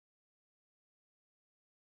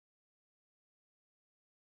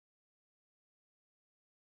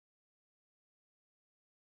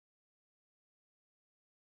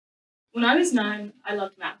When I was 9, I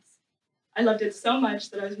loved maths. I loved it so much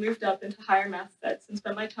that I was moved up into higher math sets and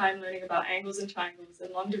spent my time learning about angles and triangles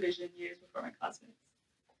and long division years before my classmates.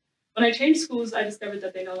 When I changed schools, I discovered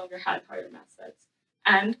that they no longer had harder math sets.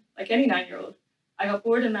 And, like any 9-year-old, I got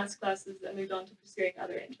bored in maths classes and moved on to pursuing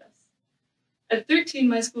other interests. At 13,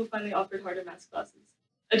 my school finally offered harder maths classes.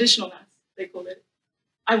 Additional maths, they called it.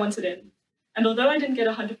 I wanted in. And although I didn't get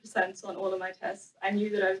 100% on all of my tests, I knew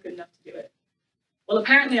that I was good enough to do it. Well,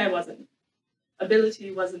 apparently I wasn't.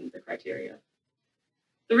 Ability wasn't the criteria.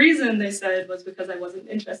 The reason, they said, was because I wasn't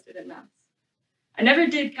interested in maths. I never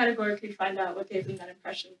did categorically find out what gave them that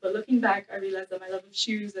impression, but looking back, I realized that my love of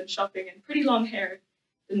shoes and shopping and pretty long hair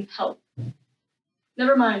didn't help.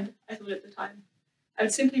 Never mind, I thought at the time. I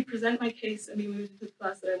would simply present my case and be moved into the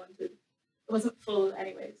class that I wanted. It wasn't full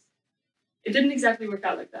anyways. It didn't exactly work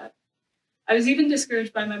out like that. I was even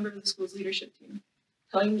discouraged by a member of the school's leadership team,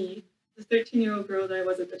 telling me, the 13-year-old girl that I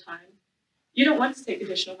was at the time, "You don't want to take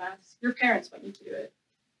additional maths. Your parents want you to do it."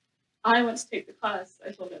 "I want to take the class,"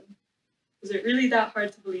 I told him. Was it really that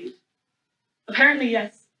hard to believe? Apparently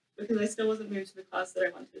yes, because I still wasn't moved to the class that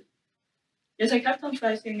I wanted. Yet I kept on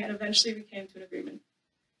fighting, and eventually we came to an agreement.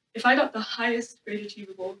 If I got the highest grade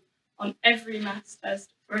achievable on every maths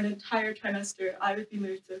test for an entire trimester, I would be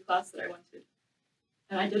moved to the class that I wanted.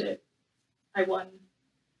 And I did it. I won.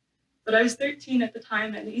 But I was 13 at the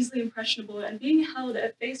time and easily impressionable, and being held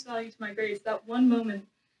at face value to my grades, that one moment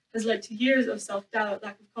has led to years of self-doubt,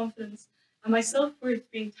 lack of confidence, and my self-worth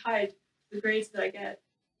being tied to the grades that I get.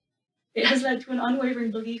 It has led to an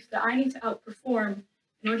unwavering belief that I need to outperform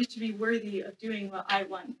in order to be worthy of doing what I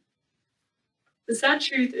want. The sad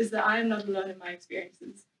truth is that I am not alone in my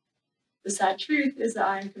experiences. The sad truth is that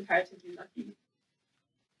I am comparatively lucky.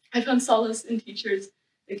 I found solace in teachers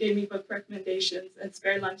that gave me book recommendations and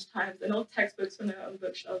spare lunch times and old textbooks from their own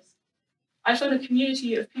bookshelves. I found a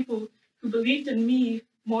community of people who believed in me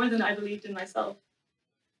more than I believed in myself.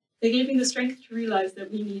 They gave me the strength to realize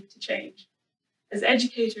that we need to change. As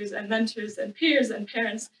educators and mentors and peers and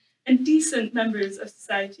parents and decent members of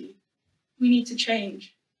society, we need to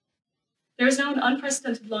change. There is now an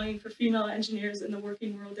unprecedented longing for female engineers in the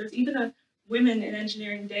working world. There's even a Women in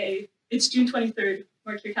Engineering Day. It's June 23rd,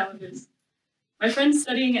 mark your calendars. My friends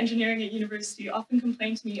studying engineering at university often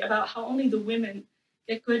complain to me about how only the women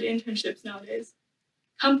get good internships nowadays.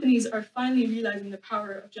 Companies are finally realizing the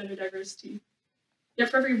power of gender diversity. Yet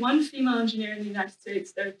for every one female engineer in the United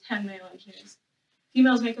States, there are 10 male engineers.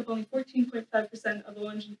 Females make up only 14.5% of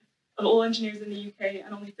all engineers in the UK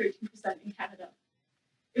and only 13% in Canada.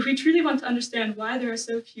 If we truly want to understand why there are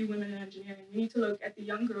so few women in engineering, we need to look at the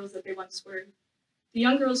young girls that they once were. The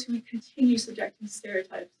young girls who we continue subjecting to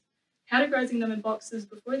stereotypes, categorizing them in boxes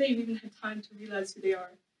before they've even had time to realize who they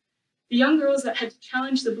are. The young girls that had to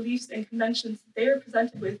challenge the beliefs and conventions that they were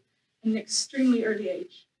presented with at an extremely early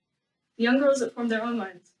age. The young girls that formed their own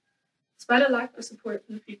minds, despite a lack of support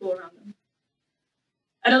from the people around them.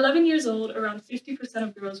 At 11 years old, around 50%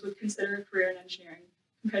 of girls would consider a career in engineering,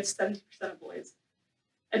 compared to 70% of boys.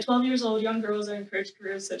 At 12 years old, young girls are encouraged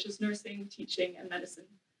careers such as nursing, teaching, and medicine.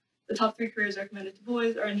 The top 3 careers recommended to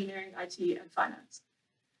boys are engineering, IT, and finance.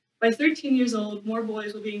 By 13 years old, more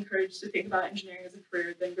boys will be encouraged to think about engineering as a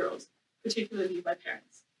career than girls, particularly by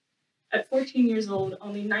parents. At 14 years old,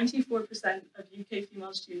 only 94% of UK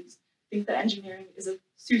female students think that engineering is a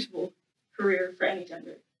suitable career for any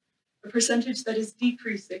gender, a percentage that is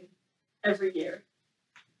decreasing every year.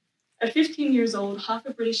 At 15 years old, half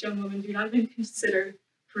of British young women do not even consider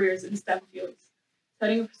careers in STEM fields,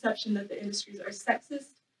 setting a perception that the industries are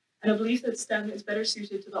sexist and a belief that STEM is better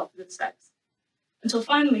suited to the opposite sex. Until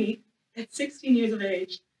finally, at 16 years of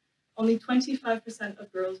age, only 25%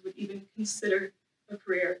 of girls would even consider a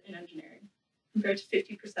career in engineering, compared to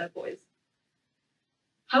 50% of boys.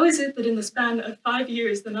 How is it that in the span of 5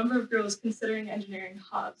 years, the number of girls considering engineering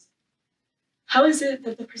halves? How is it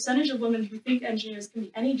that the percentage of women who think engineers can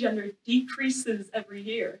be any gender decreases every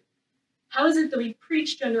year? How is it that we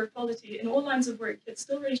preach gender equality in all lines of work, yet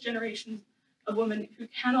still raise generations of women who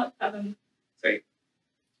cannot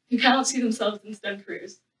see themselves in STEM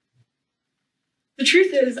careers? The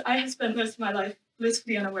truth is, I have spent most of my life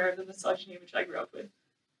blissfully unaware of the misogyny which I grew up with.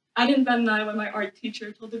 I didn't bat an eye when my art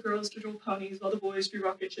teacher told the girls to draw ponies while the boys drew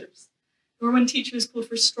rocket ships, or when teachers called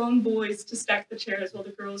for strong boys to stack the chairs while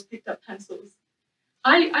the girls picked up pencils.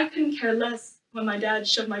 I couldn't care less when my dad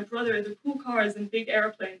showed my brother the cool cars and big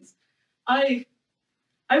airplanes. I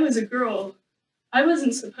was a girl. I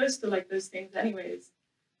wasn't supposed to like those things anyways.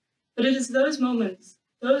 But it is those moments,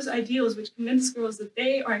 those ideals which convince girls that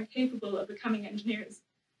they are incapable of becoming engineers.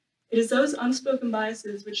 It is those unspoken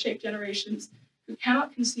biases which shape generations who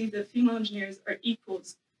cannot conceive that female engineers are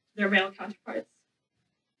equals their male counterparts.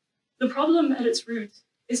 The problem at its root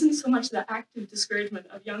isn't so much the active discouragement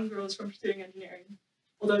of young girls from pursuing engineering,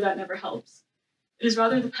 although that never helps. It is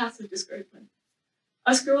rather the passive discouragement.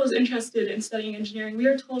 Us girls interested in studying engineering, we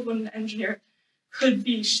are told what an engineer could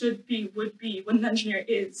be, should be, would be, what an engineer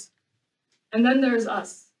is. And then there is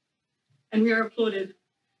us, and we are applauded,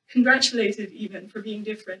 congratulated even for being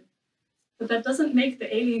different. But that doesn't make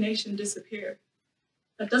the alienation disappear.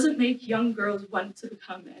 That doesn't make young girls want to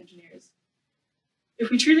become engineers. If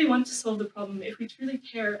we truly want to solve the problem, if we truly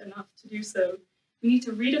care enough to do so, we need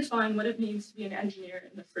to redefine what it means to be an engineer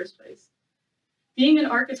in the first place. Being an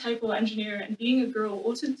archetypal engineer and being a girl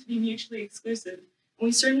oughtn't to be mutually exclusive, and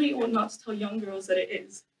we certainly ought not to tell young girls that it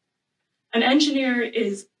is. An engineer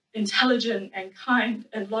is intelligent and kind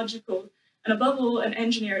and logical, and above all, an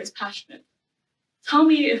engineer is passionate. Tell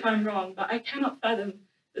me if I'm wrong, but I cannot fathom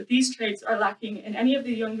that these traits are lacking in any of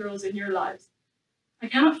the young girls in your lives. I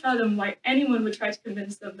cannot fathom why anyone would try to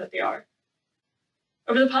convince them that they are.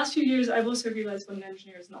 Over the past few years, I've also realized what an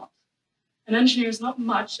engineer is not. An engineer is not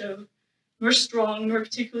macho, nor strong, nor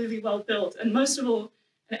particularly well-built, and most of all,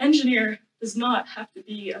 an engineer does not have to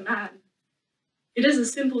be a man. It is a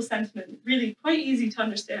simple sentiment, really quite easy to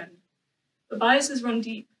understand. But biases run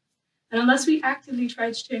deep, and unless we actively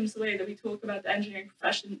try to change the way that we talk about the engineering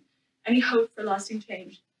profession, any hope for lasting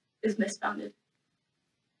change is misfounded.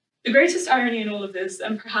 The greatest irony in all of this,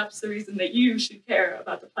 and perhaps the reason that you should care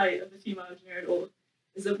about the plight of the female engineer at all,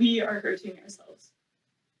 is that we are hurting ourselves.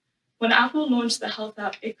 When Apple launched the health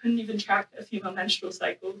app, it couldn't even track a female menstrual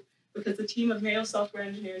cycle because the team of male software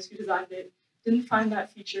engineers who designed it didn't find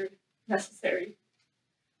that feature necessary.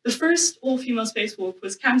 The first all-female spacewalk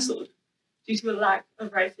was cancelled due to a lack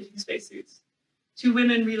of right-fitting spacesuits. Two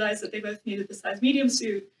women realized that they both needed the size medium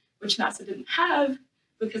suit, which NASA didn't have,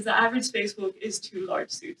 because the average spacewalk is two large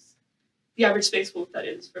suits. The average spacewalk, that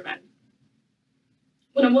is, for men.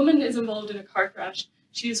 When a woman is involved in a car crash,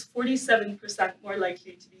 she is 47% more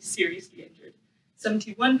likely to be seriously injured,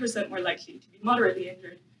 71% more likely to be moderately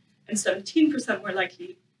injured, and 17% more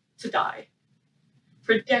likely to die.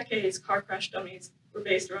 For decades, car crash dummies were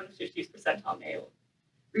based around the 50th percentile male.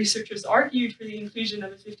 Researchers argued for the inclusion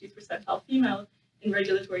of a 50th percentile female in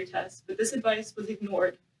regulatory tests, but this advice was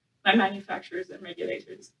ignored by manufacturers and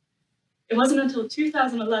regulators. It wasn't until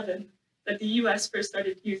 2011 that the US first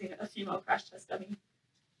started using a female crash test dummy,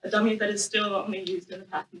 a dummy that is still only used in the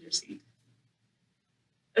passenger seat.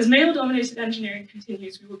 As male-dominated engineering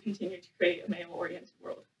continues, we will continue to create a male-oriented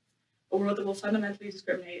world, a world that will fundamentally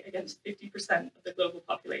discriminate against 50% of the global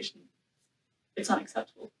population. It's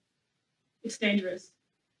unacceptable. It's dangerous.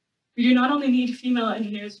 We do not only need female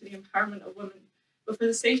engineers for the empowerment of women, but for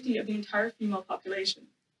the safety of the entire female population,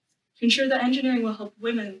 to ensure that engineering will help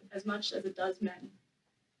women as much as it does men.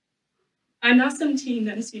 I'm now 17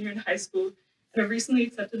 and a senior in high school, and have recently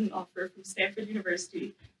accepted an offer from Stanford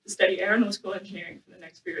University to study aeronautical engineering for the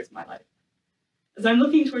next 3 years of my life. As I'm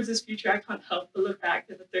looking towards this future, I can't help but look back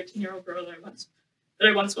at the 13-year-old girl that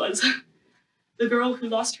I once was, the girl who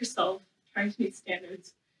lost herself trying to meet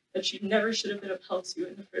standards that she never should have been upheld to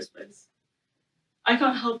in the first place. I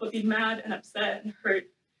can't help but be mad and upset and hurt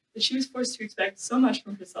that she was forced to expect so much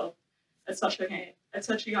from herself at such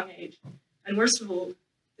a young age, and worst of all,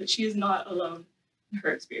 that she is not alone in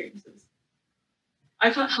her experiences. I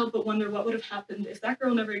can't help but wonder what would have happened if that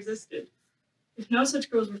girl never existed, if no such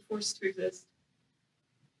girls were forced to exist.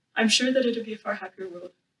 I'm sure that it would be a far happier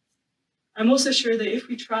world. I'm also sure that if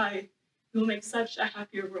we try, we will make such a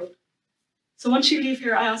happier world. So once you leave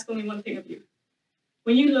here, I ask only one thing of you.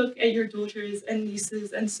 When you look at your daughters and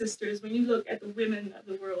nieces and sisters, when you look at the women of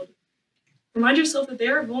the world, remind yourself that they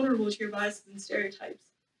are vulnerable to your biases and stereotypes,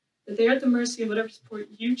 that they are at the mercy of whatever support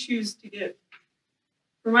you choose to give.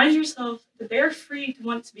 Remind yourself that they are free to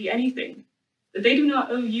want to be anything, that they do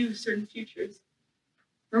not owe you certain futures.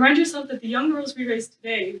 Remind yourself that the young girls we raise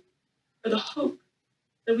today are the hope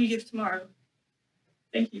that we give tomorrow.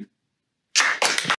 Thank you.